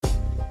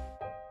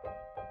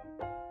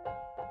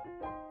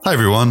Hi,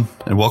 everyone,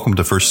 and welcome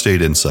to First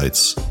State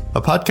Insights,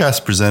 a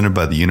podcast presented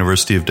by the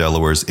University of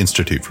Delaware's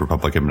Institute for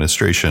Public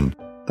Administration.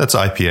 That's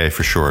IPA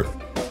for short.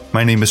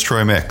 My name is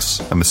Troy Mix.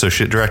 I'm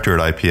Associate Director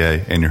at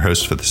IPA and your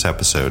host for this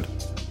episode.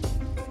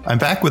 I'm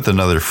back with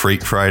another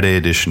Freight Friday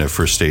edition of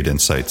First State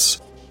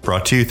Insights,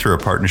 brought to you through a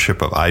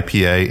partnership of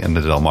IPA and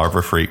the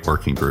Delmarva Freight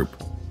Working Group,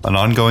 an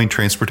ongoing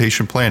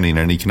transportation planning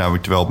and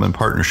economic development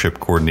partnership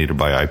coordinated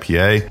by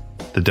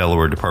IPA, the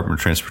Delaware Department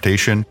of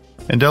Transportation,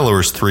 and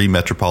Delaware's three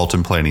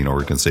metropolitan planning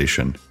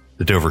organization,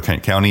 the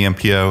Dover-Kent County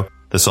MPO,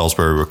 the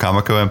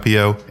Salisbury-Wicomico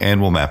MPO, and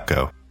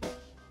WMAPCO.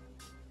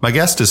 My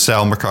guest is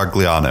Sal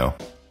Mercogliano.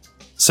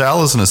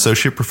 Sal is an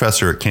associate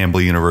professor at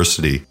Campbell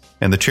University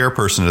and the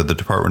chairperson of the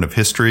Department of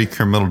History,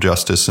 Criminal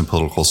Justice, and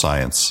Political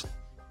Science.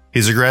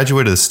 He's a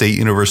graduate of the State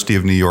University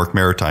of New York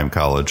Maritime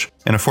College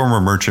and a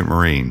former merchant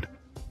marine.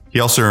 He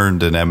also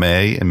earned an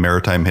MA in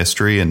Maritime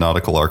History and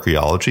Nautical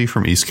Archaeology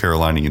from East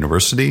Carolina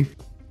University,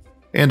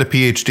 and a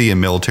PhD in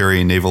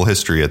Military and Naval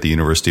History at the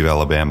University of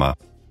Alabama.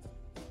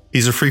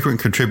 He's a frequent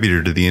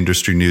contributor to the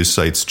industry news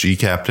sites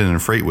GCaptain and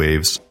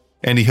FreightWaves,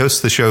 and he hosts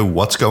the show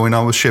What's Going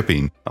On with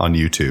Shipping on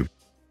YouTube.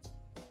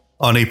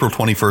 On April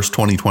 21st,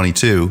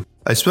 2022,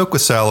 I spoke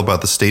with Sal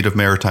about the state of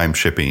maritime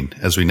shipping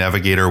as we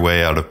navigate our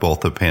way out of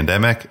both a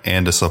pandemic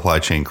and a supply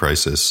chain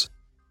crisis.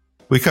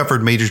 We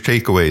covered major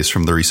takeaways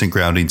from the recent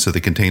groundings of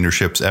the container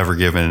ships Ever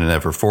Given and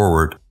Ever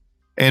Forward,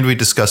 and we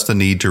discussed the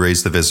need to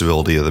raise the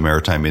visibility of the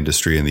maritime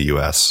industry in the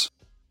U.S.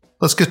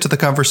 Let's get to the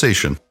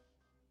conversation.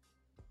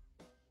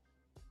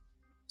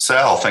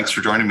 Sal, thanks for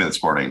joining me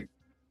this morning.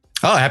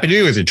 Oh, happy to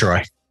be with you,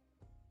 Troy.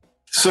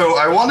 So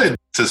I wanted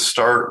to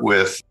start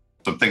with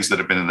some things that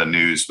have been in the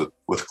news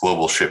with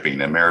global shipping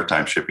and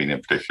maritime shipping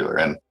in particular.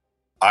 And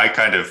I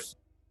kind of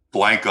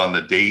blank on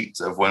the date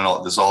of when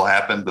this all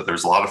happened, but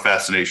there's a lot of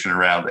fascination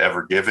around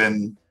Ever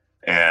Given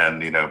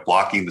and,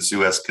 blocking the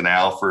Suez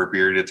Canal for a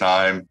period of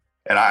time.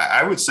 And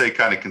I would say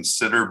kind of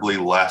considerably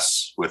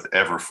less with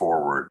Ever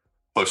Forward,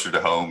 closer to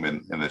home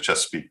in the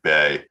Chesapeake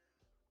Bay.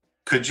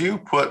 Could you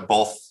put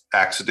both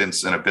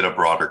accidents in a bit of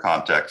broader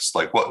context?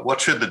 Like what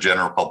should the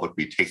general public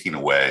be taking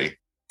away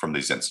from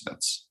these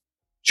incidents?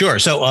 Sure.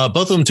 So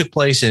both of them took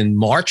place in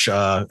March,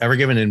 Ever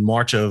Given in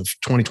March of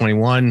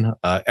 2021,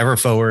 Ever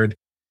Forward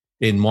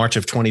in March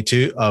of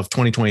 2022.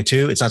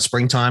 It's not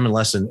springtime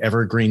unless an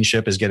evergreen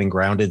ship is getting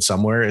grounded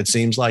somewhere, it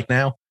seems like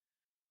now.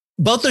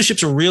 Both those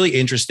ships are really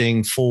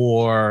interesting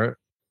for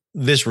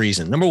this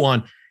reason. Number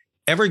one,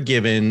 Ever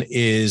Given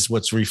is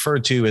what's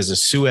referred to as a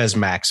Suez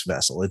Max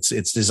vessel. It's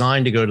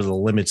designed to go to the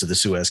limits of the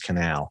Suez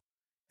Canal.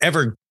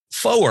 Ever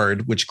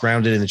Forward, which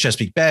grounded in the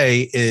Chesapeake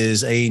Bay,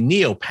 is a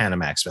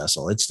Neo-Panamax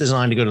vessel. It's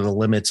designed to go to the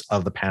limits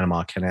of the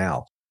Panama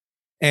Canal.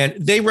 And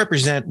they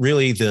represent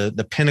really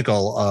the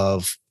pinnacle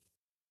of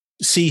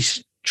sea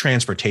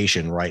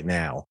transportation right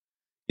now.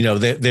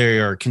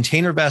 There are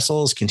container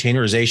vessels.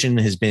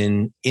 Containerization has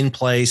been in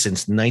place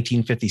since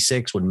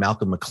 1956 when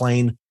Malcolm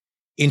McLean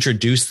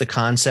introduced the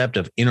concept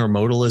of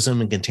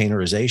intermodalism and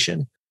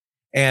containerization.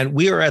 And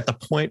we are at the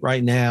point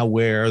right now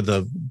where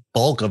the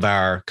bulk of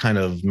our kind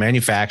of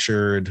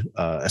manufactured,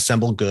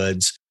 assembled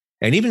goods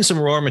and even some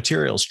raw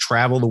materials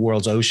travel the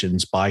world's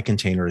oceans by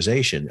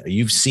containerization.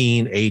 You've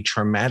seen a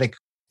traumatic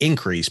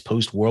increase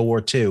post-World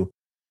War II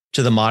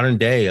to the modern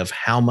day of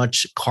how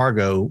much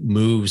cargo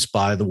moves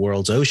by the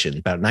world's ocean.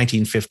 About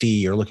 1950,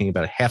 you're looking at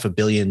about 500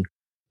 million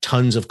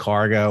tons of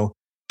cargo.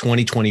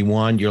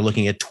 2021, you're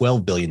looking at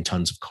 12 billion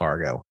tons of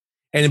cargo.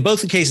 And in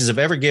both the cases of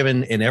Ever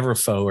Given and Ever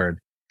Forward,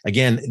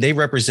 again, they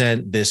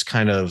represent this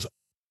kind of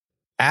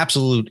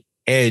absolute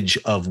edge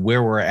of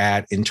where we're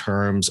at in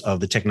terms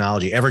of the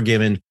technology. Ever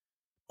Given,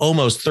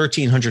 almost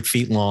 1,300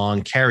 feet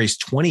long, carries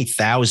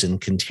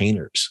 20,000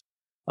 containers.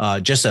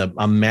 Just a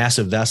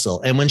massive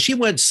vessel. And when she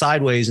went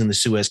sideways in the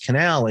Suez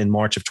Canal in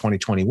March of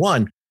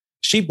 2021,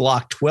 she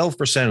blocked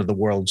 12% of the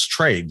world's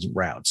trade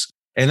routes.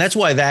 And that's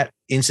why that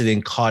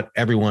incident caught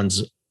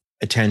everyone's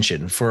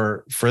attention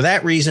for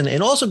that reason.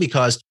 And also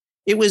because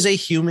it was a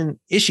human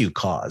issue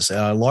cause.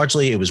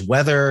 Largely, it was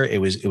weather. It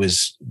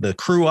was the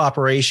crew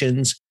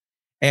operations.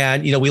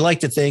 And, we like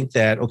to think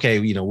that,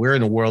 okay, we're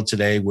in a world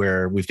today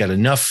where we've got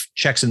enough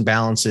checks and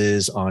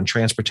balances on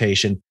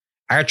transportation.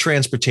 Our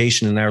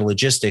transportation and our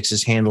logistics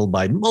is handled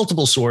by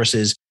multiple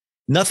sources.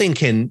 Nothing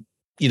can,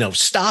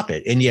 stop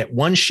it. And yet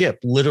one ship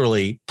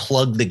literally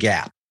plugged the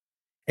gap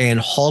and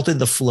halted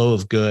the flow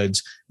of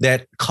goods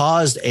that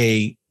caused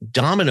a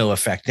domino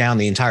effect down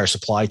the entire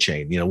supply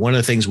chain. One of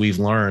the things we've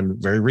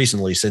learned very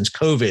recently since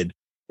COVID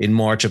in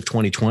March of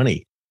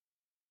 2020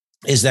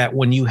 is that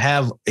when you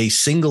have a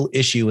single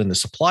issue in the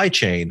supply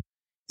chain,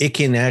 it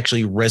can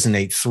actually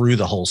resonate through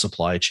the whole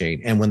supply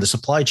chain. And when the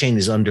supply chain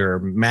is under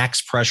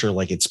max pressure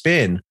like it's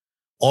been,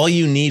 all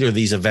you need are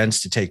these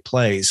events to take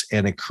place,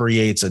 and it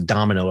creates a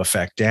domino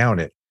effect down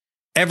it.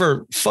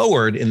 Ever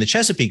Forward in the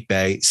Chesapeake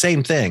Bay,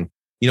 same thing.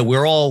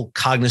 We're all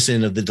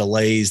cognizant of the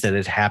delays that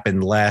had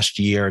happened last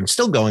year and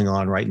still going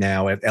on right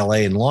now at LA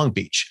and Long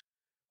Beach.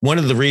 One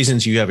of the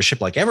reasons you have a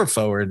ship like Ever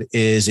Forward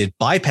is it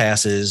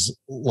bypasses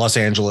Los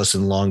Angeles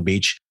and Long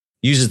Beach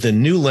uses the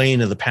new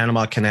lane of the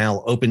Panama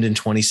Canal, opened in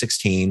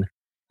 2016,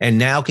 and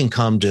now can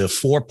come to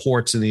 4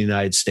 ports in the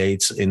United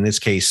States, in this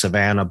case,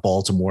 Savannah,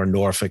 Baltimore,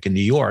 Norfolk, and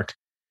New York,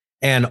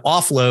 and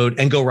offload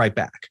and go right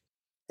back.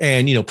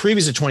 And,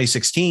 previous to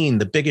 2016,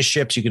 the biggest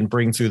ships you can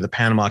bring through the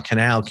Panama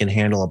Canal can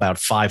handle about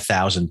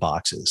 5,000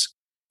 boxes.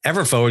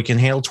 Everforward can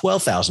handle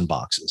 12,000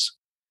 boxes.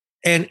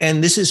 And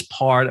this is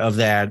part of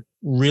that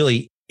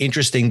really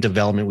interesting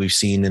development we've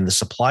seen in the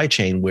supply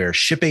chain, where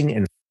shipping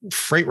and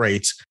freight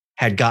rates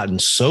had gotten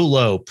so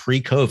low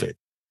pre-COVID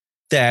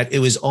that it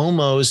was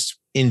almost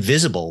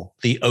invisible,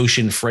 the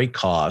ocean freight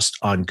cost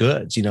on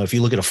goods. If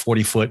you look at a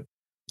 40-foot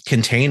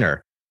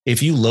container,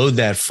 if you load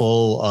that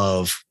full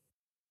of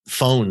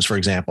phones, for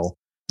example,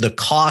 the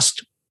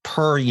cost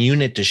per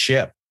unit to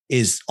ship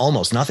is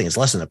almost nothing. It's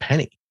less than a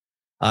penny.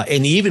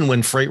 And even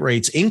when freight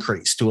rates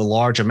increased to a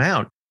large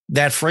amount,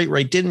 that freight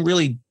rate didn't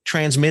really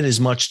transmit as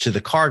much to the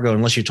cargo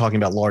unless you're talking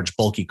about large,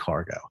 bulky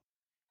cargo.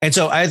 And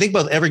so I think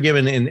both Ever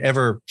Given and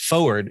Ever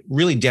Forward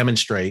really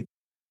demonstrate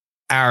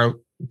our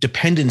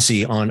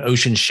dependency on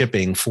ocean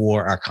shipping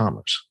for our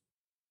commerce.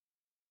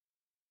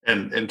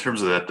 And in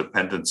terms of that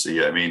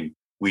dependency, I mean,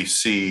 we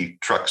see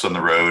trucks on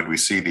the road, we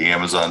see the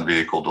Amazon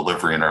vehicle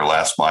delivering our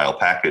last mile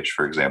package,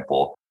 for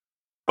example.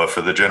 But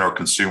for the general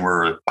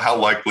consumer, how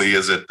likely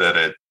is it that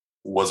it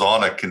was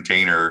on a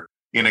container,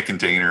 in a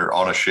container,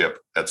 on a ship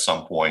at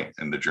some point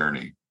in the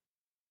journey?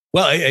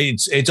 Well,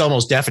 it's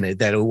almost definite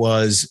that it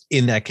was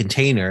in that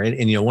container.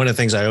 And one of the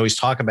things I always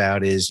talk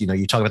about is,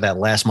 you talk about that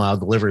last mile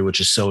delivery, which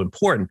is so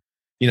important.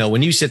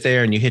 When you sit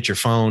there and you hit your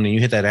phone and you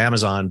hit that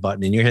Amazon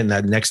button and you're hitting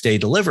that next day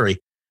delivery,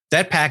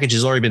 that package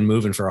has already been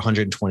moving for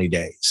 120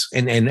 days.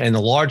 And a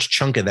large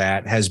chunk of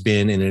that has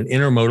been in an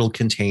intermodal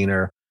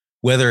container,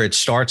 whether it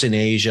starts in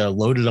Asia,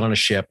 loaded on a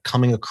ship,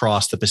 coming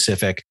across the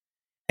Pacific,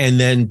 and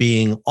then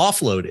being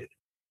offloaded.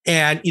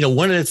 And,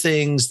 one of the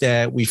things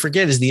that we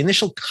forget is the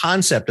initial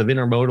concept of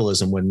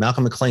intermodalism when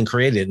Malcolm McLean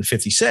created it in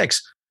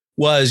 56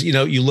 was,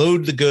 you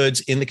load the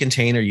goods in the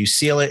container, you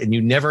seal it, and you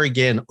never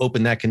again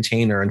open that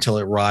container until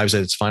it arrives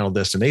at its final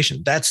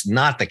destination. That's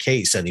not the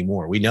case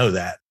anymore. We know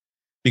that.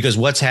 Because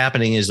what's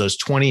happening is those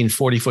 20 and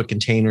 40-foot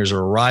containers are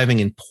arriving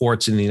in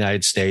ports in the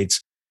United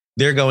States.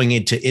 They're going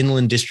into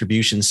inland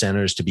distribution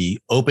centers to be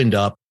opened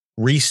up,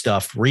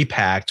 restuffed,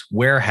 repacked,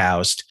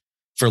 warehoused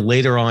for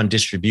later on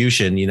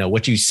distribution.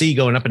 What you see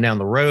going up and down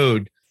the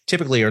road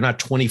typically are not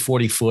 20,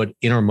 40-foot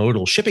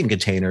intermodal shipping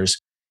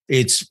containers.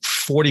 It's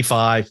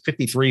 45,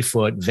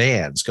 53-foot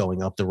vans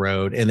going up the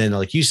road. And then,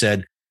 like you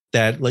said,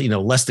 that,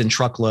 less than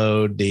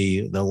truckload,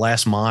 the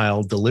last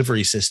mile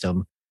delivery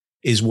system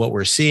is what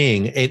we're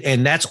seeing.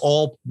 And that's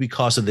all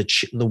because of the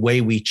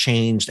way we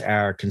changed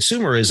our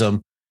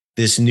consumerism,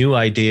 this new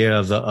idea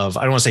of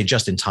I don't want to say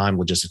just-in-time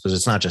logistics, because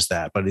it's not just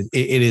that, but it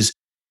is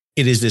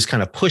this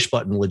kind of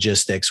push-button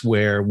logistics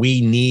where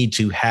we need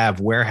to have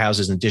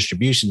warehouses and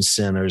distribution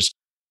centers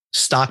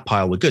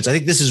stockpile with goods. I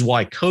think this is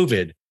why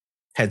COVID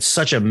had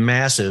such a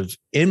massive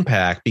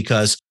impact,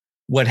 because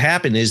what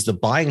happened is the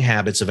buying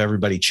habits of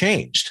everybody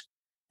changed.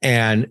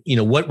 And,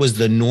 what was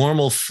the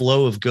normal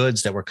flow of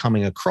goods that were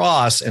coming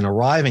across and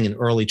arriving in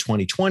early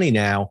 2020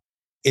 now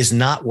is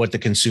not what the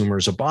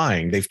consumers are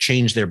buying. They've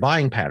changed their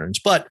buying patterns,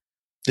 but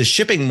the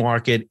shipping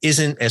market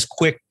isn't as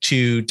quick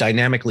to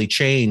dynamically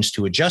change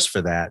to adjust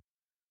for that.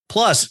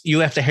 Plus, you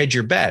have to hedge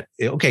your bet.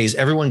 Okay, is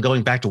everyone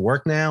going back to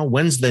work now?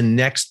 When's the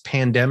next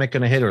pandemic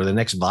going to hit or the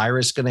next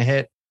virus going to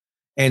hit?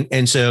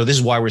 And so this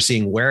is why we're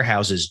seeing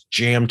warehouses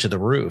jammed to the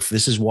roof.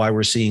 This is why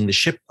we're seeing the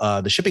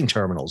shipping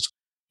terminals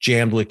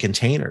jammed with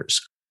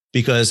containers,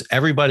 because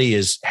everybody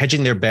is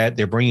hedging their bet.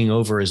 They're bringing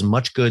over as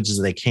much goods as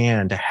they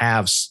can to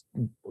have,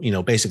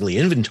 basically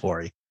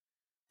inventory,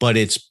 but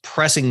it's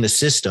pressing the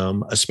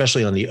system,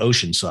 especially on the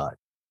ocean side.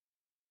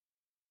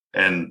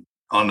 And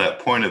on that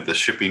point of the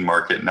shipping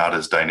market, not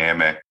as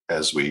dynamic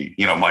as we,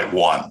 might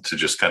want to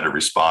just kind of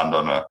respond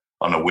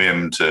on a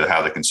whim to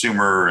how the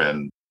consumer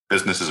and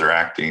businesses are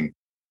acting.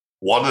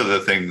 One of the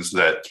things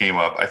that came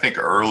up, I think,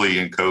 early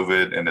in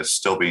COVID and is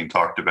still being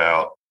talked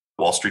about,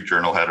 Wall Street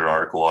Journal had an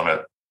article on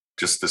it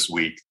just this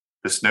week,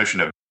 this notion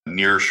of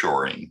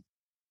nearshoring.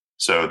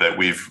 So that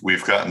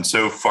we've gotten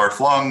so far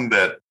flung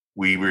that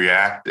we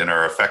react and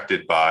are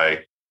affected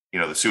by,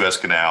 the Suez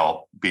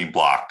Canal being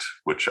blocked,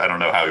 which I don't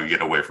know how you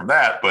get away from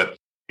that, but,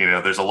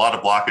 there's a lot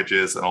of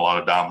blockages and a lot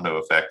of domino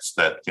effects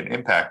that can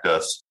impact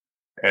us.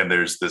 And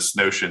there's this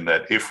notion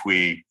that if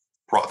we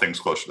brought things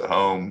closer to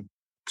home,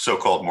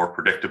 so-called more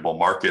predictable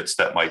markets,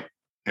 that might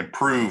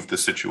improve the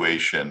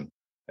situation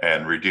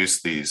and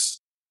reduce these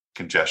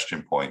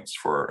congestion points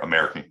for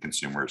American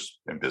consumers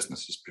and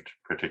businesses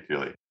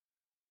particularly.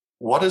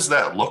 What does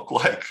that look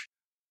like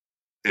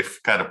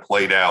if kind of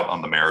played out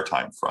on the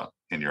maritime front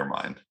in your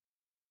mind?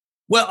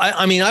 Well,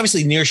 I mean,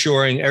 obviously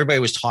nearshoring, everybody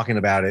was talking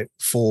about it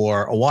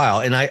for a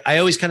while. And I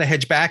always kind of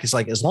hedge back. It's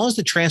like, as long as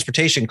the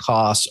transportation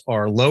costs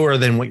are lower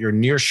than what your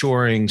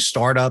nearshoring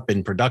startup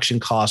and production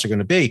costs are going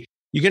to be,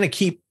 you're going to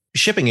keep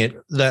shipping it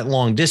that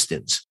long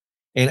distance.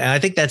 And I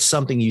think that's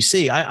something you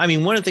see. I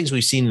mean, one of the things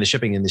we've seen in the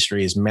shipping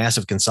industry is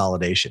massive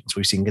consolidations.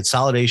 We've seen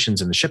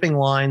consolidations in the shipping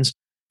lines.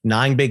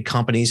 9 big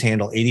companies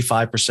handle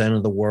 85%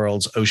 of the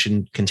world's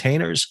ocean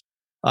containers.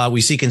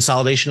 We see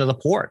consolidation of the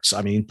ports.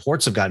 I mean,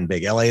 ports have gotten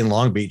big. LA and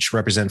Long Beach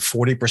represent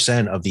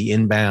 40% of the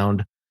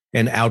inbound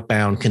and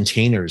outbound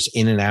containers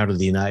in and out of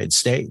the United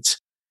States.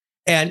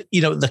 And,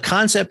 the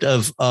concept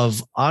of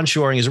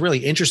onshoring is a really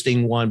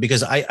interesting one,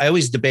 because I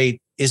always debate,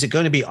 is it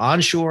going to be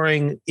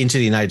onshoring into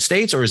the United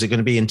States, or is it going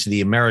to be into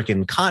the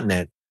American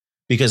continent?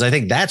 Because I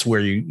think that's where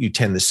you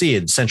tend to see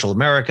it. Central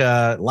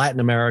America, Latin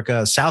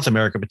America, South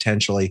America,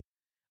 potentially.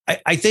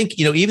 I think,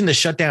 even the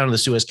shutdown of the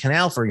Suez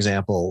Canal, for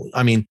example,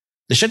 I mean,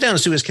 the shutdown of the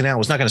Suez Canal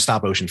was not going to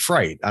stop ocean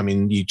freight. I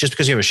mean, just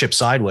because you have a ship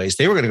sideways,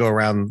 they were going to go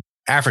around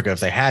Africa if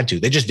they had to.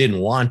 They just didn't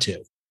want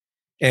to.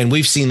 And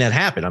we've seen that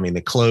happen. I mean,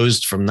 they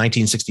closed from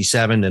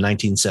 1967 to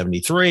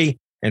 1973.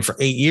 And for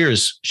 8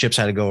 years, ships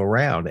had to go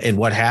around. And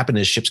what happened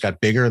is ships got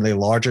bigger and they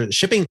larger.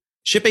 Shipping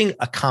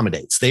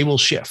accommodates. They will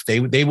shift. They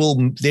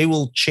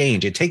will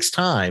change. It takes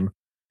time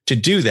to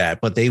do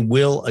that, but they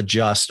will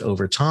adjust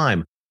over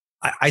time.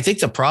 I think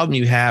the problem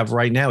you have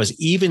right now is,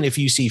 even if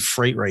you see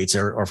freight rates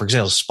or for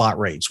example, spot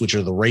rates, which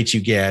are the rates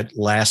you get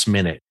last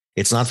minute,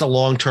 it's not the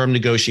long-term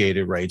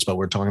negotiated rates, but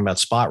we're talking about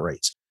spot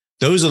rates.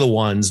 Those are the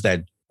ones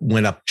that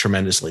went up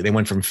tremendously. They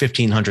went from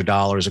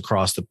 $1,500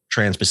 across the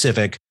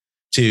Trans-Pacific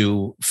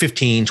to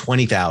 $15,000,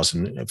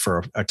 $20,000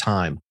 for a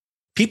time.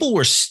 People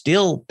were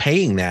still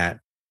paying that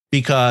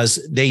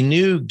because they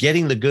knew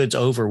getting the goods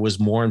over was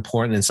more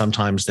important and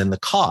sometimes than the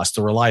cost,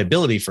 the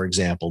reliability, for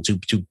example, to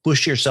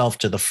push yourself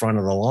to the front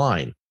of the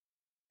line.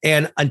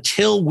 And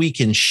until we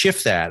can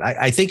shift that,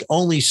 I think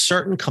only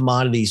certain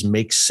commodities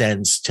make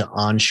sense to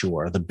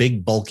onshore, the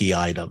big bulky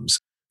items,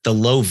 the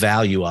low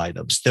value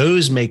items.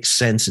 Those make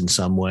sense in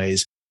some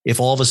ways if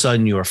all of a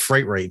sudden your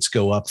freight rates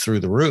go up through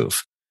the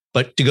roof.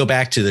 But to go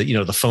back to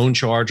the phone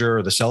charger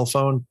or the cell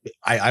phone,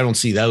 I don't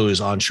see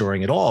those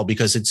onshoring at all,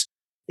 because it's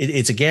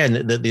again,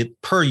 the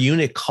per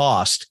unit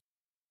cost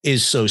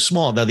is so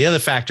small. Now, the other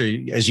factor,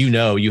 as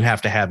you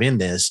have to have in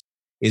this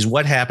is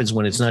what happens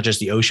when it's not just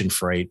the ocean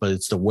freight, but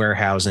it's the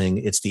warehousing,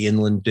 it's the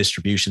inland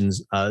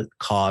distributions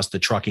cost, the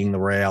trucking, the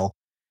rail.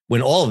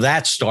 When all of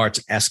that starts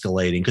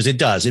escalating, because it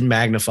does, it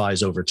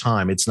magnifies over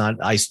time. It's not,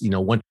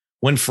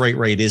 one freight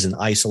rate isn't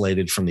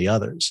isolated from the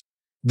others.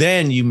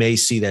 Then you may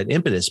see that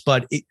impetus,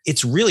 but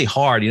it's really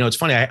hard. It's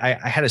funny. I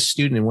had a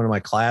student in one of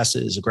my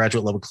classes, a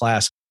graduate level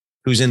class,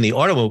 who's in the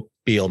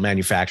automobile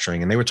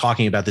manufacturing, and they were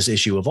talking about this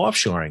issue of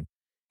offshoring.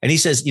 And he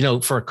says,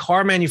 for a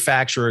car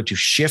manufacturer to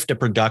shift a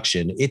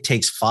production, it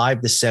takes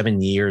 5 to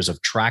 7 years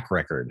of track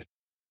record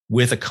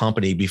with a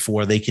company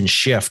before they can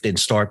shift and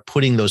start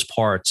putting those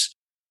parts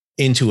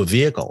into a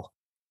vehicle.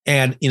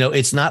 And,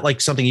 it's not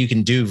like something you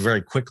can do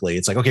very quickly.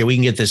 It's like, okay, we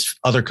can get this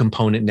other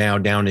component now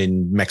down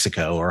in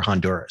Mexico or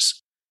Honduras.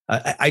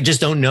 I just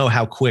don't know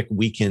how quick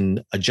we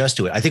can adjust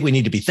to it. I think we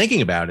need to be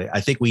thinking about it. I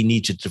think we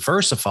need to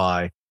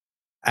diversify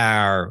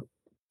our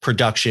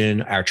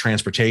production, our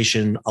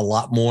transportation a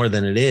lot more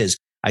than it is.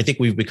 I think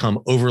we've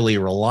become overly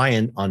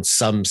reliant on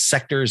some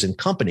sectors and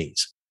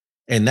companies.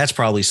 And that's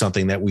probably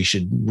something that we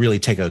should really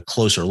take a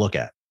closer look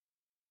at.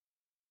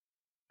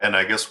 And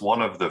I guess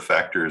one of the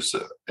factors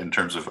in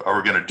terms of, are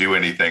we going to do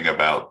anything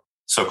about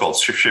so-called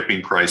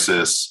shipping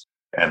crisis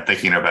and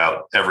thinking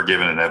about Ever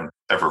Given and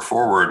Ever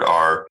Forward,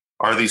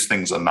 are these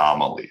things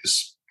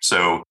anomalies?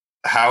 So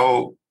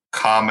how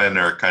common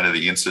are kind of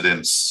the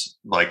incidents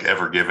like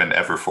Ever Given,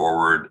 Ever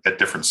Forward at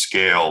different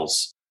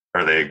scales?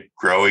 Are they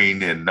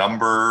growing in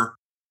number?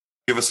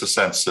 Give us a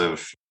sense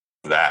of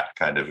that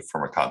kind of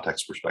from a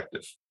context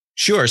perspective.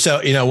 Sure. So,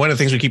 one of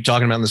the things we keep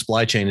talking about in the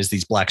supply chain is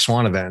these black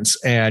swan events.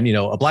 And,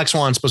 a black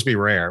swan is supposed to be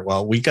rare.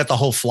 Well, we got the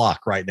whole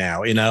flock right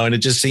now, and it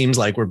just seems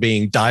like we're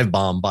being dive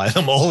bombed by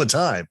them all the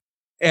time.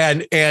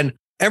 And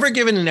Ever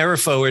Given and Ever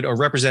Forward are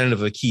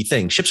representative of a key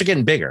thing. Ships are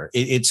getting bigger.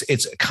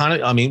 It's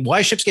kind of,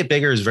 why ships get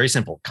bigger is very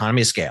simple.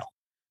 Economy of scale.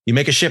 You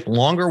make a ship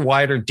longer,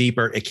 wider,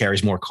 deeper, it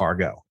carries more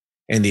cargo.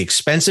 And the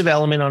expensive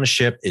element on a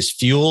ship is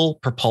fuel,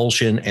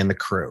 propulsion, and the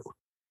crew.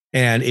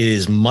 And it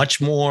is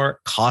much more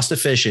cost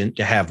efficient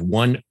to have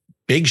one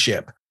big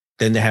ship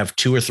than to have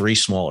 2 or 3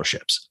 smaller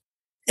ships.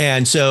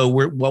 And so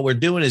what we're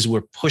doing is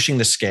we're pushing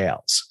the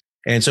scales.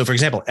 And so, for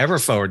example, Ever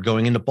Forward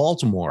going into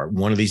Baltimore,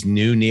 one of these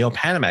new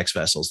Neo-Panamax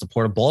vessels, the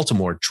Port of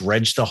Baltimore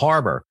dredged the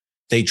harbor.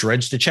 They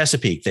dredged the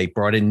Chesapeake. They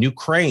brought in new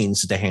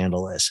cranes to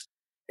handle this.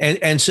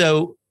 And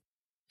so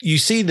you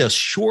see the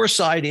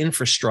shoreside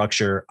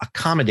infrastructure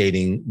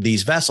accommodating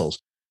these vessels.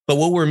 But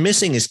what we're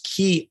missing is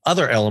key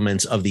other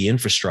elements of the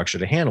infrastructure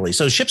to handle these.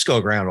 So ships go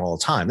around all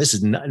the time. This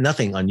is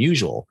nothing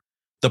unusual.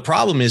 The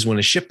problem is when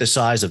a ship the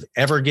size of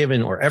Ever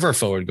Given or Ever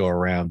Forward go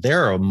around,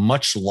 they're a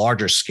much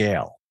larger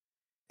scale.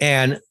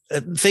 And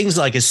things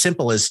like as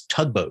simple as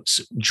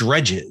tugboats,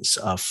 dredges,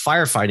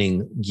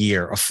 firefighting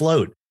gear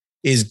afloat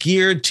is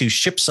geared to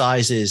ship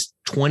sizes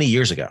 20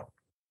 years ago,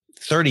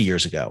 30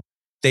 years ago.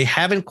 They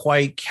haven't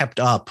quite kept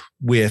up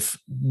with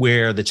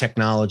where the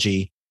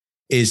technology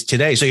is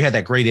today. So you had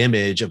that great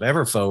image of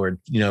Ever Forward,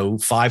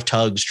 5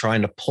 tugs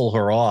trying to pull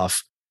her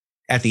off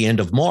at the end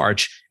of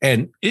March,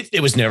 and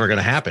it was never going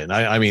to happen.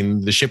 I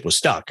mean, the ship was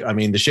stuck. I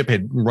mean, the ship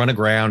had run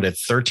aground at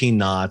 13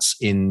 knots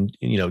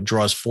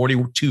draws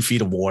 42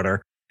 feet of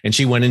water, and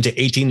she went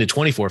into 18 to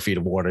 24 feet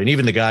of water. And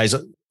even the guys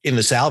in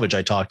the salvage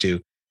I talked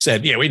to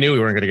said, yeah, we knew we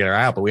weren't going to get her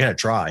out, but we had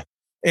to try.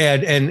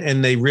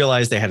 And they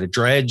realized they had to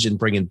dredge and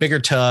bring in bigger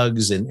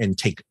tugs and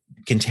take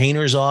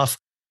containers off.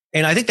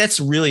 And I think that's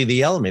really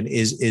the element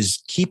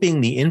is keeping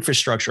the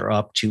infrastructure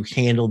up to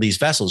handle these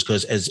vessels.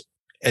 Because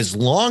as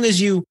long as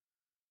you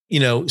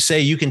say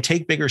you can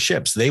take bigger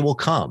ships, they will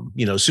come.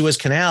 Suez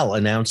Canal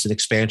announced an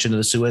expansion of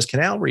the Suez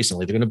Canal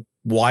recently. They're going to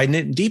widen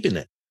it and deepen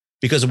it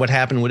because of what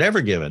happened with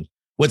Ever Given.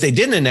 What they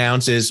didn't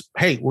announce is,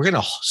 hey, we're going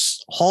to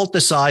halt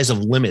the size of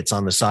limits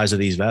on the size of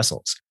these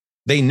vessels.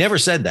 They never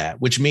said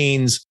that, which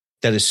means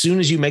that as soon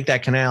as you make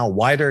that canal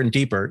wider and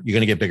deeper, you're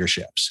going to get bigger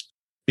ships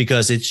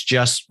because it's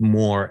just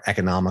more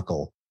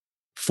economical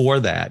for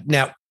that.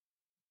 Now,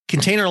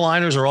 container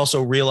liners are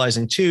also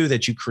realizing too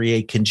that you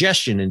create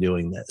congestion in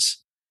doing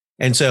this.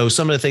 And so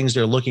some of the things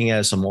they're looking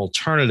at is some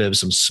alternatives,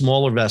 some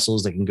smaller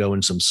vessels that can go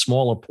in some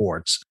smaller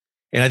ports.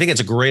 And I think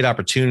it's a great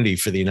opportunity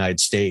for the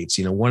United States.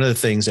 One of the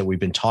things that we've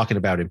been talking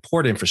about in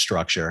port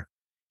infrastructure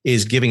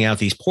is giving out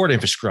these port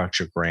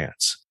infrastructure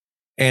grants.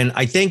 And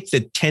I think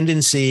the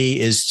tendency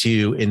is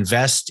to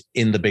invest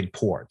in the big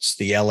ports,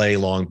 the LA,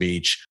 Long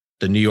Beach,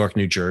 the New York,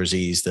 New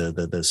Jerseys,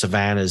 the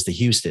Savannahs, the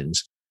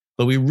Houstons.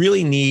 But we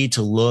really need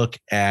to look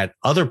at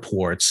other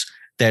ports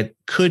that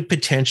could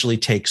potentially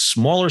take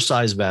smaller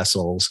size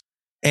vessels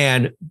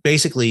and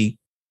basically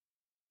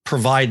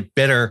provide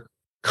better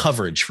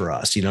coverage for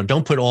us.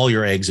 Don't put all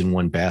your eggs in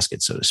one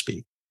basket, so to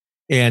speak.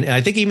 And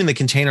I think even the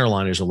container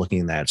liners are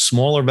looking at that.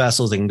 Smaller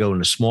vessels, they can go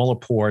into smaller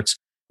ports.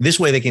 This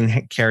way they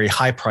can carry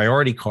high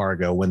priority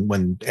cargo.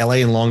 When LA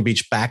and Long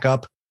Beach back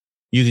up,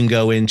 you can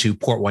go into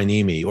Port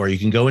Hueneme, or you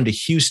can go into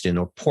Houston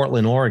or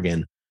Portland,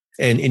 Oregon,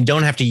 and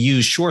don't have to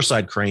use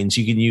shoreside cranes.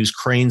 You can use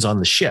cranes on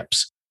the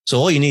ships. So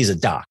all you need is a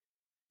dock.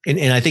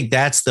 And I think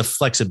that's the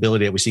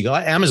flexibility that we see.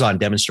 Amazon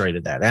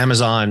demonstrated that.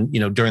 Amazon,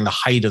 during the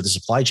height of the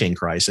supply chain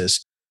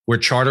crisis, were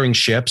chartering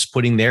ships,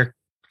 putting their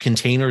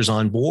containers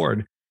on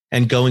board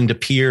and going to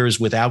piers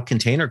without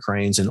container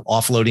cranes and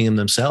offloading them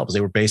themselves.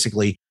 They were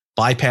basically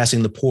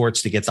bypassing the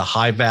ports to get the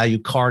high value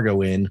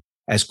cargo in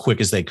as quick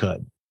as they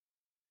could.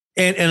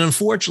 And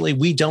unfortunately,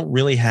 we don't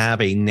really have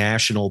a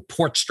national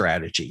port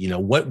strategy.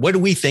 What do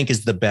we think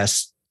is the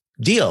best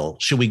deal?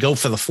 Should we go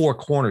for the four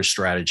corners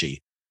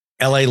strategy?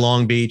 LA,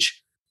 Long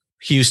Beach,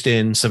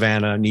 Houston,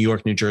 Savannah, New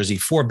York, New Jersey,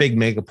 4 big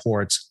mega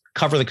ports,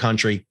 cover the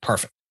country,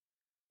 perfect.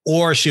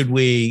 Or should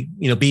we,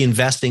 be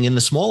investing in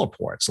the smaller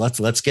ports?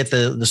 Let's get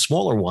the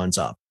smaller ones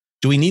up.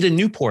 Do we need a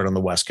new port on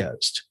the West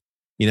Coast?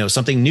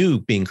 Something new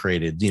being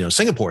created.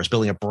 Singapore is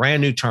building a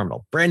brand new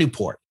terminal, brand new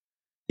port.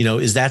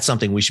 Is that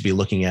something we should be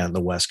looking at on the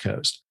West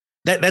Coast?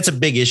 That's a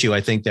big issue, I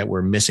think, that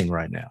we're missing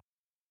right now.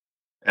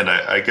 And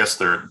I guess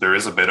there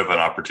is a bit of an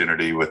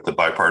opportunity with the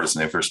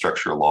bipartisan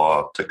infrastructure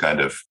law to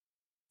kind of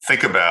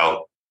think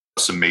about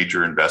some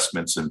major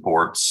investments in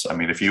ports. I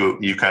mean, if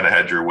you kind of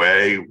had your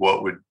way,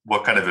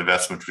 what kind of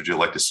investments would you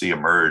like to see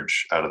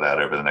emerge out of that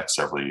over the next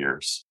several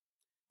years?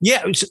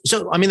 Yeah.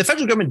 So, I mean, the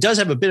federal government does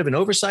have a bit of an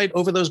oversight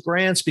over those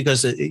grants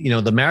because,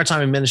 the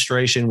Maritime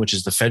Administration, which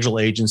is the federal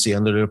agency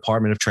under the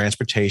Department of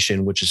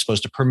Transportation, which is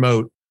supposed to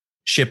promote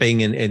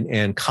shipping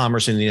and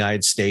commerce in the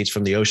United States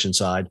from the ocean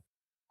side,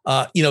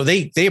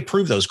 they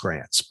approve those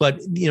grants, but,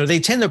 they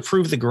tend to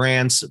approve the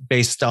grants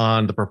based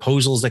on the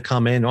proposals that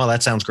come in. Oh,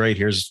 that sounds great.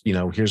 Here's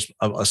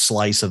a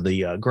slice of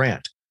the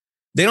grant.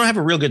 They don't have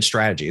a real good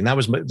strategy. And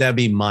that'd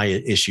be my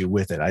issue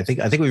with it. I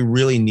think we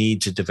really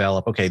need to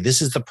develop, okay,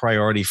 this is the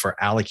priority for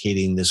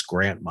allocating this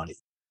grant money.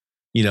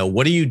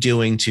 What are you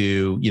doing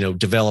to,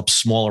 develop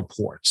smaller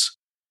ports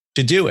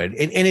to do it?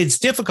 And it's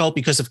difficult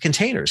because of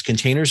containers.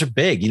 Containers are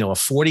big. A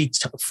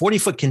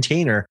 40-foot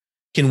container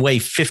can weigh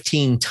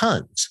 15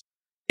 tons.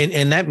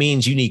 And that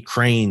means you need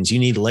cranes, you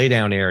need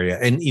laydown area.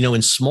 And,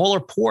 in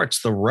smaller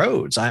ports, the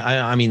roads,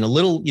 I mean, a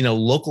little,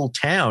 local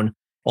town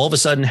all of a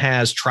sudden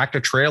has tractor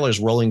trailers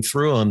rolling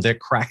through them. They're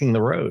cracking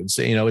the roads.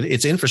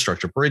 It's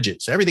infrastructure,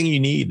 bridges, everything you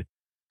need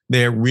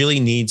there really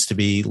needs to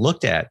be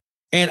looked at.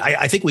 And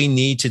I think we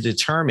need to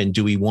determine,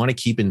 do we want to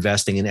keep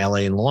investing in LA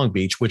and Long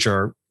Beach, which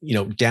are,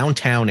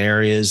 downtown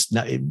areas,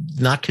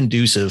 not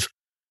conducive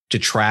to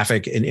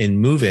traffic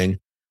and moving.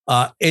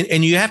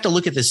 And you have to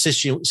look at the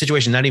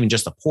situation, not even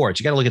just the ports.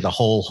 You got to look at the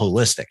whole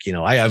holistic.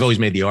 I've always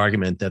made the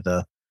argument that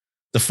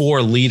the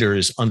 4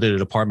 leaders under the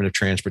Department of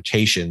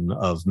Transportation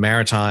of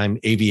maritime,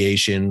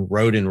 aviation,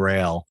 road and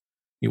rail,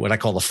 what I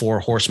call the 4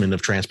 horsemen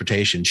of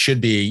transportation,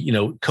 should be,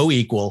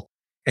 co-equal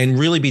and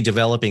really be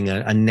developing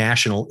a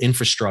national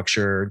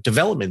infrastructure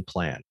development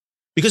plan,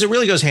 because it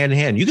really goes hand in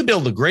hand. You can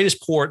build the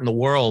greatest port in the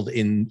world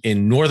in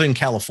Northern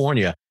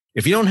California.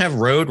 If you don't have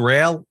road,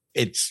 rail,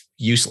 it's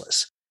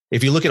useless.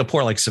 If you look at a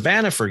port like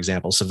Savannah, for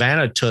example,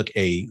 Savannah took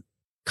a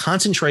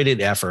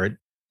concentrated effort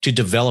to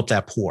develop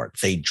that port.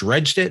 They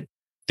dredged it.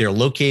 They're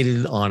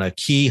located on a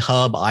key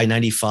hub,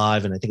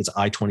 I-95, and I think it's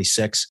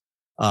I-26.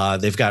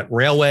 They've got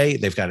railway,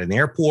 they've got an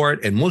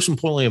airport, and most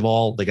importantly of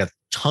all, they got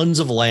tons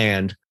of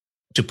land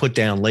to put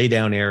down, lay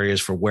down areas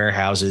for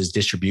warehouses,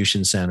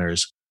 distribution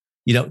centers.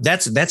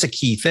 That's a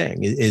key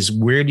thing is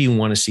where do you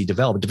want to see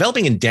development?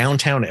 Developing in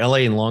downtown LA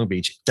and Long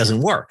Beach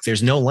doesn't work.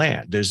 There's no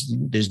land.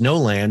 There's no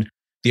land.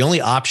 The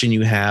only option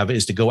you have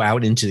is to go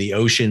out into the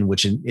ocean,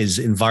 which is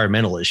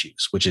environmental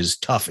issues, which is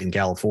tough in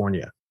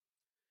California.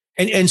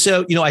 And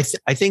so,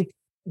 I think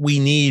we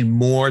need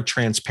more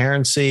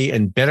transparency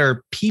and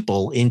better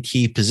people in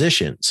key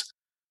positions.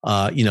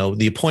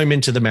 The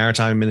appointment to the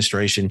Maritime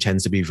Administration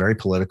tends to be very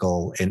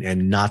political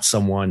and not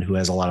someone who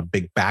has a lot of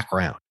big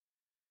background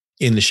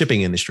in the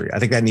shipping industry. I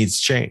think that needs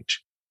to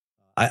change.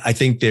 I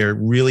think there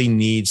really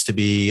needs to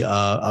be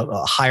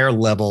a higher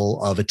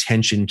level of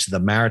attention to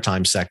the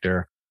maritime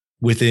sector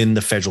within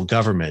the federal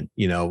government.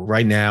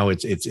 Right now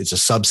it's a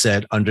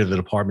subset under the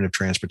Department of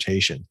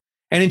Transportation.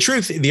 And in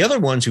truth, the other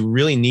ones who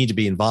really need to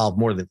be involved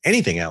more than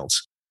anything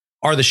else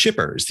are the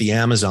shippers, the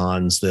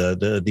Amazons,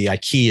 the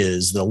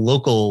IKEAs, the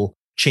local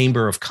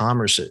chamber of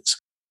commerces.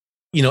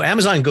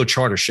 Amazon can go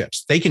charter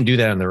ships. They can do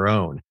that on their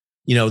own.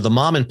 The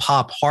mom and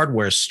pop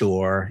hardware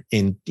store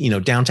in,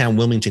 downtown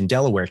Wilmington,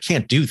 Delaware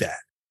can't do that.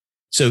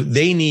 So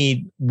they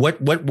need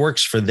what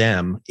works for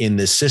them in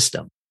this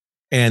system.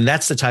 And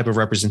that's the type of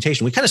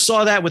representation. We kind of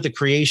saw that with the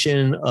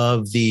creation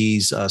of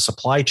these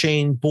supply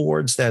chain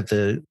boards that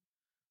the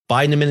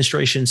Biden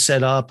administration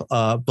set up.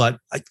 But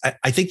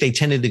I think they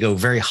tended to go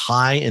very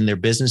high in their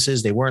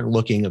businesses. They weren't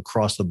looking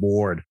across the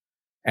board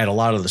at a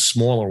lot of the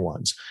smaller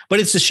ones.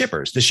 But it's the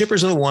shippers. The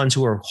shippers are the ones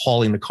who are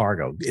hauling the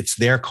cargo. It's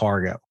their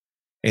cargo.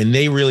 And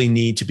they really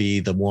need to be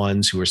the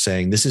ones who are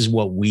saying, this is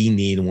what we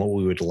need and what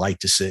we would like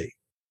to see.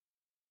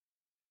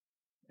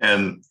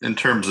 And in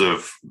terms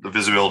of the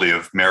visibility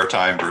of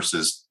maritime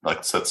versus,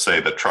 let's say,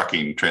 the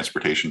trucking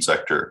transportation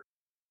sector,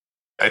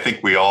 I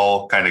think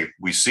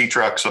we see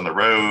trucks on the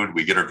road.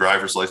 We get our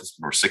driver's license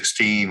when we're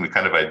 16. We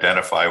kind of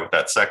identify with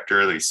that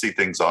sector. We see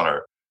things on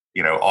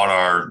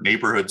our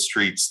neighborhood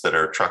streets that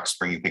are trucks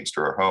bringing things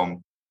to our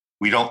home.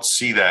 We don't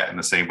see that in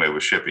the same way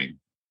with shipping.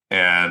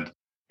 And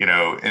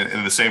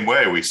in the same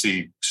way, we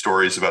see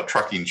stories about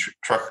truck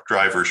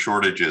driver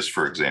shortages,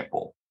 for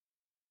example,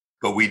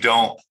 but we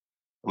don't,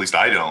 at least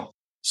I don't,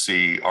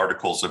 see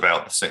articles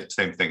about the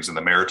same things in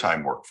the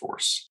maritime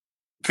workforce.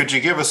 Could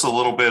you give us a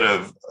little bit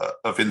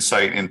of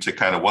insight into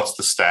kind of what's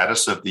the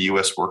status of the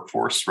U.S.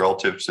 workforce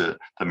relative to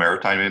the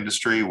maritime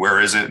industry? Where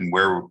is it, and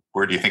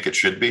where do you think it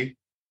should be?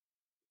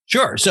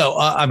 Sure. So,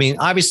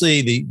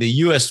 obviously, the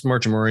U.S.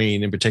 Merchant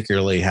Marine in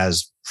particularly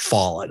has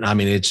fallen.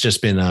 It's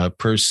just been a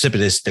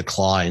precipitous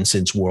decline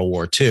since World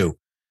War II.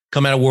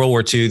 Come out of World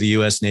War II, the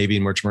U.S. Navy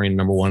and Merchant Marine,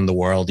 number one in the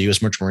world. The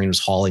U.S. Merchant Marine was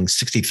hauling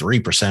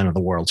 63% of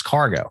the world's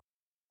cargo.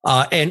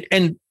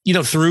 And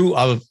through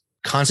a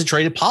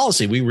concentrated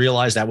policy, we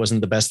realized that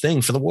wasn't the best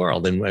thing for the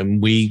world.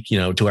 And we,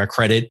 to our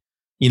credit,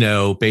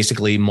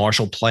 basically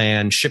Marshall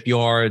Plan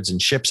shipyards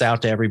and ships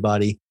out to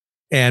everybody.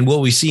 And what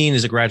we've seen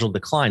is a gradual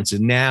decline. So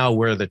now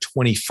we're the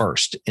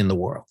 21st in the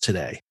world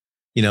today.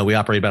 We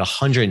operate about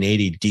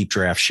 180 deep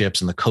draft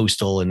ships in the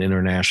coastal and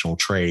international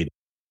trade.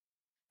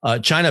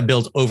 China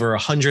built over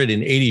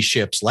 180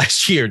 ships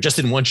last year just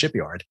in one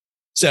shipyard.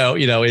 So,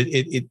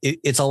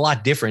 it's a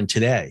lot different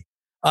today.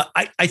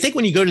 I think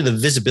when you go to the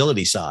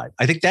visibility side,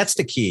 I think that's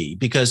the key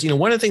because,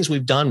 one of the things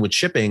we've done with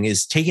shipping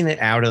is taking it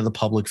out of the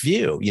public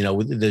view.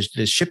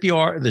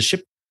 The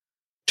ship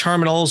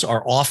terminals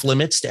are off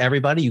limits to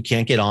everybody. You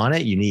can't get on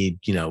it. You need,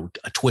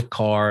 a TWIC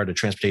card, a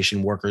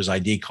transportation workers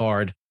ID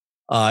card.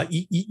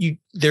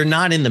 They're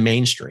not in the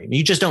mainstream.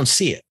 You just don't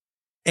see it.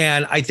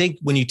 And I think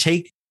when you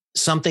take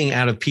something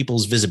out of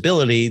people's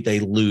visibility, they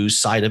lose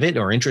sight of it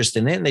or interest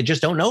in it, and they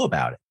just don't know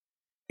about it.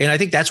 And I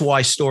think that's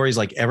why stories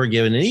like Ever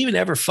Given and even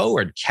Ever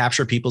Forward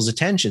capture people's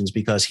attentions,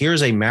 because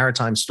here's a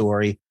maritime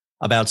story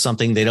about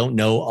something they don't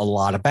know a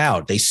lot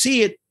about. They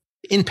see it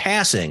in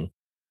passing,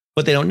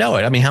 but they don't know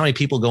it. How many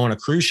people go on a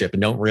cruise ship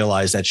and don't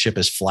realize that ship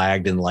is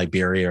flagged in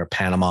Liberia or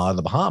Panama or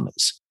the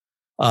Bahamas?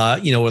 Or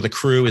the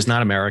crew is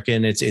not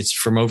American. It's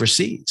from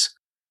overseas.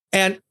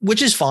 And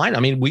which is fine.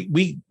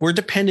 We're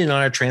dependent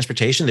on our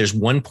transportation. There's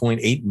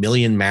 1.8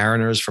 million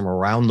mariners from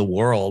around the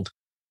world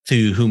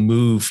who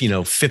move,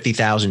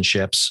 50,000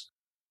 ships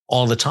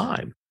all the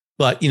time.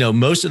 But,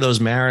 most of those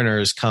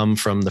mariners come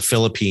from the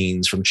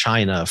Philippines, from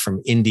China,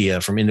 from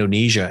India, from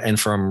Indonesia, and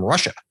from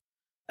Russia.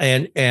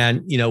 And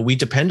we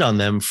depend on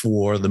them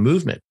for the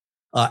movement.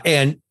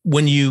 And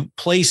when you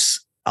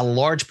place a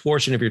large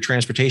portion of your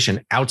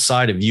transportation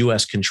outside of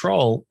U.S.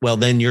 control, well,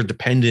 then you're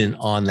dependent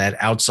on that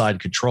outside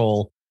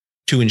control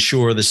to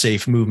ensure the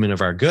safe movement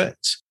of our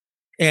goods.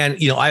 And,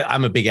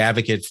 I'm a big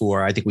advocate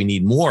for, I think we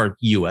need more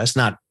U.S.,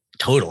 not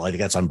total. I think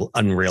that's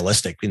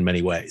unrealistic in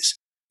many ways.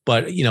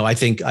 But, I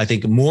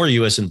think more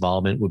U.S.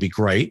 involvement would be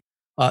great.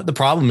 The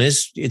problem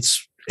is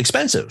it's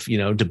expensive.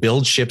 To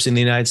build ships in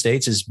the United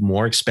States is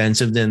more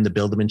expensive than to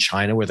build them in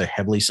China, where they're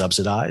heavily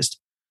subsidized.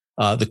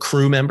 The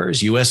crew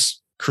members,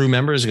 U.S. crew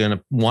members, are going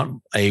to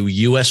want a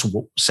U.S.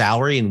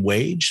 salary and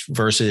wage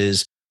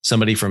versus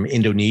somebody from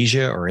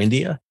Indonesia or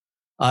India.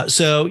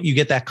 So you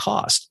get that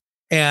cost.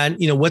 And,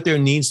 what there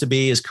needs to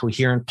be is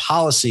coherent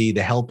policy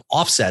to help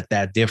offset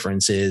that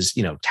difference is,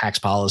 tax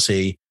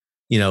policy,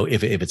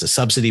 if it's a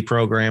subsidy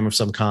program of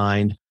some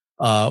kind,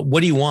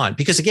 what do you want?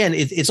 Because again,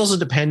 it's also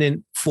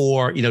dependent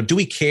for, do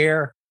we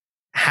care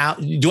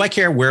do I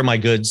care where my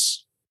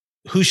goods,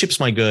 who ships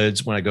my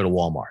goods when I go to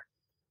Walmart?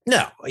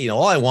 No,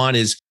 all I want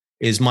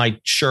is my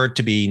shirt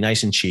to be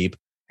nice and cheap.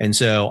 And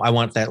so I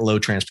want that low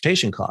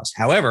transportation cost.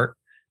 However,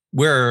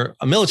 we're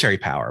a military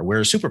power.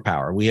 We're a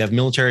superpower. We have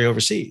military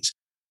overseas.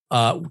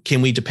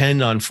 Can we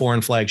depend on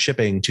foreign flag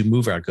shipping to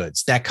move our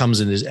goods? That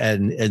comes in as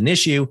an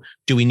issue.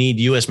 Do we need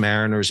U.S.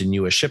 mariners and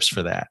U.S. ships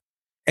for that?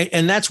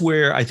 And that's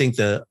where I think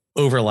the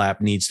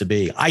overlap needs to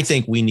be. I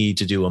think we need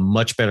to do a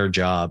much better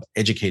job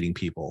educating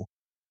people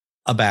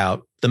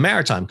about the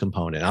maritime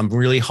component. I'm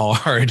really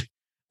hard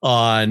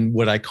on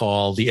what I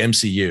call the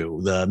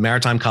MCU, the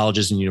maritime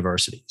colleges and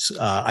universities.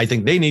 I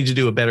think they need to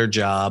do a better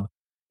job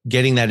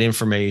getting that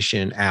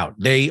information out.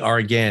 They are,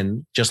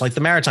 again, just like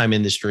the maritime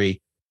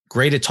industry,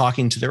 great at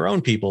talking to their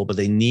own people, but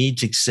they need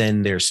to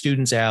send their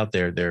students out,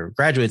 their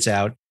graduates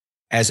out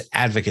as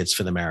advocates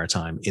for the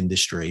maritime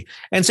industry.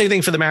 And same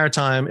thing for the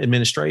maritime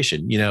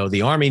administration.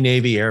 The Army,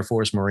 Navy, Air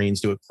Force,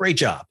 Marines do a great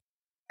job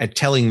at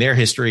telling their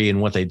history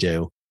and what they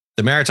do.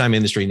 The maritime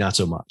industry, not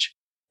so much.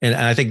 And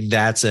I think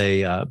that's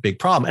a big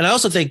problem. And I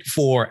also think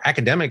for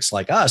academics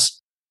like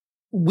us,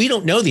 we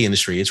don't know the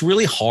industry. It's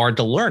really hard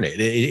to learn it.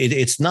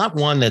 It's not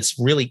one that's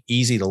really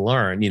easy to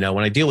learn.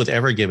 When I deal with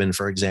Ever Given,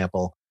 for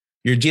example,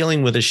 you're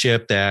dealing with a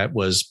ship that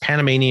was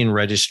Panamanian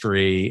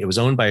registry. It was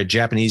owned by a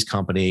Japanese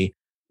company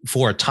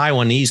for a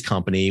Taiwanese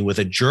company, with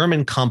a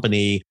German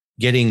company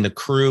getting the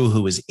crew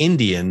who was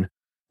Indian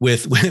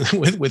with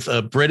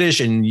a British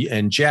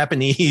and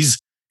Japanese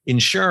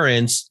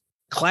insurance,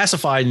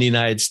 classified in the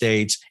United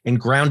States and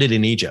grounded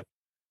in Egypt.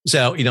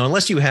 So,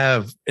 unless you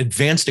have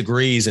advanced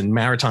degrees in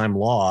maritime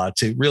law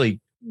to really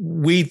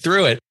weed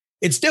through it,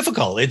 it's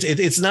difficult.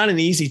 It's not an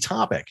easy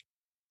topic.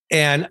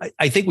 And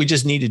I think we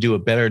just need to do a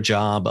better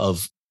job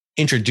of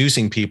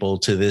introducing people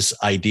to this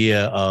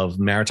idea of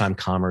maritime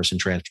commerce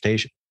and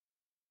transportation.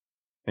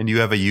 And you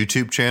have a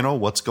YouTube channel,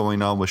 What's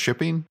Going On with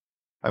Shipping?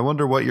 I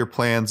wonder what your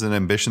plans and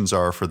ambitions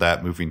are for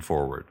that moving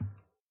forward.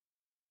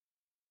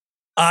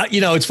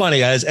 It's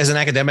funny. As an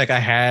academic, I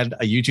had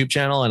a YouTube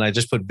channel and I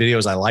just put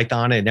videos I liked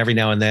on it. And every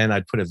now and then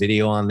I'd put a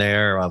video on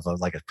there of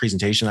like a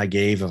presentation I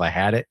gave if I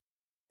had it.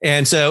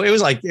 And so it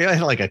was like, I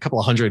had like a couple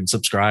of hundred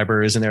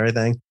subscribers and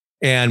everything.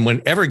 And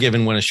when Ever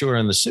Given went ashore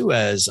in the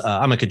Suez,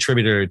 I'm a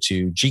contributor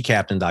to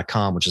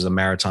gcaptain.com, which is a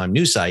maritime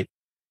news site.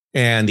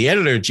 And the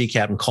editor of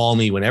GCaptain called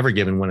me when Ever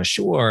Given went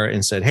ashore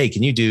and said, "Hey,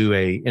 can you do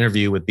a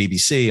interview with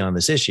BBC on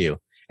this issue?"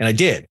 And I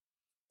did.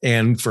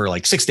 And for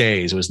like 6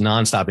 days, it was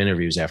nonstop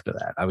interviews after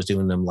that. I was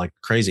doing them like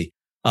crazy.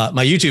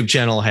 My YouTube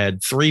channel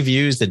had 3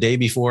 views the day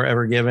before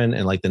Ever Given,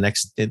 and like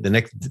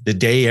the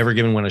day Ever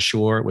Given went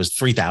ashore, it was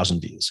 3,000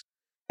 views.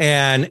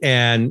 And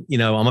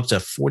I'm up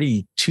to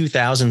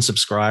 42,000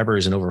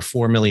 subscribers and over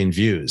 4 million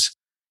views.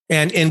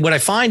 And what I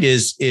find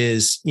is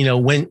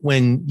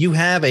when you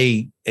have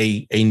a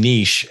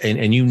niche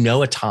and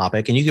a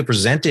topic and you can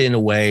present it in a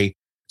way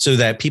so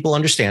that people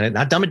understand it,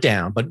 not dumb it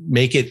down, but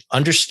make it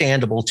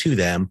understandable to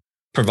them,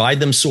 provide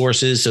them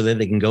sources so that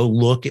they can go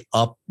look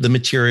up the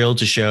material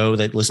to show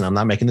that, listen, I'm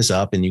not making this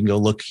up, and you can go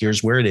look,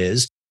 here's where it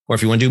is. Or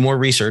if you want to do more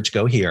research,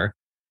 go here.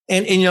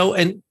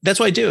 And that's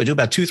what I do. I do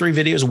about 2-3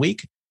 videos a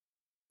week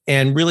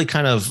and really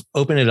kind of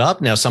open it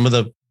up. Now, some of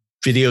the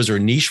videos are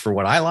niche for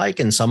what I like,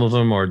 and some of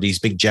them are these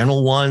big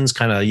general ones.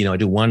 Kind of, I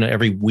do one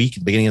every week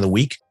at the beginning of the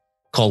week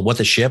called What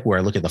the Ship, where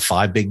I look at the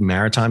 5 big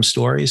maritime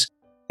stories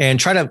and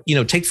try to,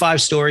 take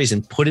 5 stories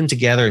and put them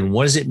together. And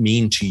what does it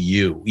mean to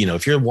you?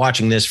 If you're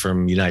watching this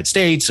from the United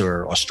States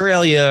or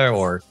Australia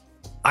or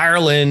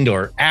Ireland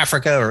or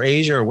Africa or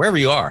Asia or wherever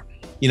you are,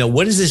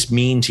 what does this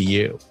mean to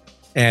you?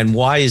 And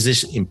why is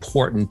this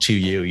important to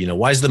you?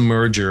 Why is the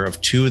merger of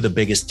 2 of the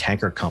biggest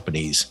tanker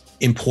companies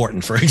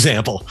important, for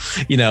example?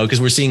 Because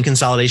we're seeing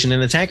consolidation in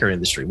the tanker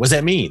industry. What does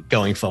that mean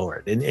going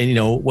forward?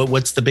 And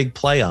what's the big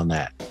play on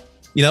that?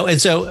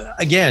 And so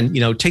again,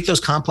 take those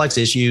complex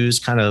issues,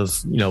 kind of,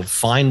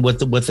 find what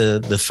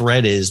the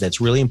thread is that's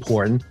really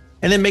important,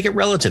 and then make it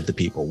relative to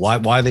people,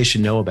 why they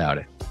should know about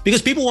it.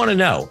 Because people want to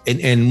know.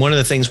 And one of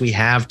the things we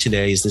have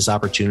today is this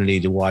opportunity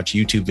to watch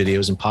YouTube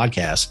videos and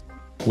podcasts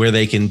where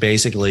they can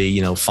basically,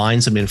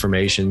 find some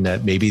information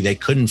that maybe they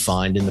couldn't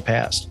find in the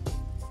past.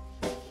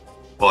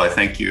 Well, I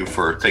thank you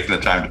for taking the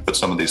time to put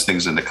some of these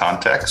things into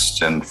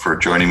context and for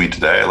joining me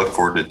today. I look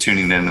forward to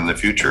tuning in the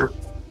future.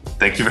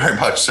 Thank you very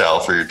much, Sal,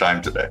 for your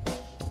time today.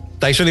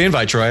 Thanks for the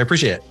invite, Troy. I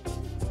appreciate it.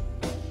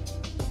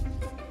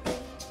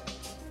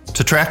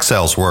 To track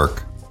Sal's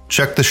work,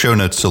 check the show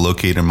notes to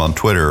locate him on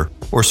Twitter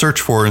or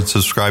search for and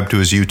subscribe to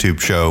his YouTube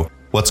show,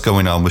 What's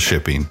Going On with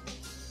Shipping.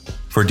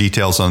 For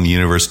details on the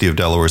University of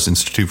Delaware's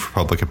Institute for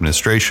Public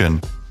Administration,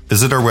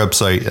 visit our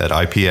website at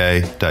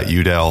ipa.udel.edu.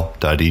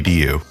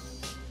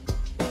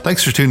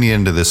 Thanks for tuning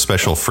in to this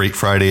special Freight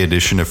Friday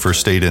edition of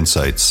First Aid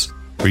Insights.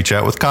 Reach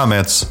out with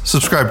comments,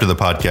 subscribe to the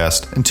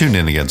podcast, and tune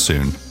in again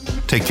soon.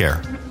 Take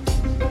care.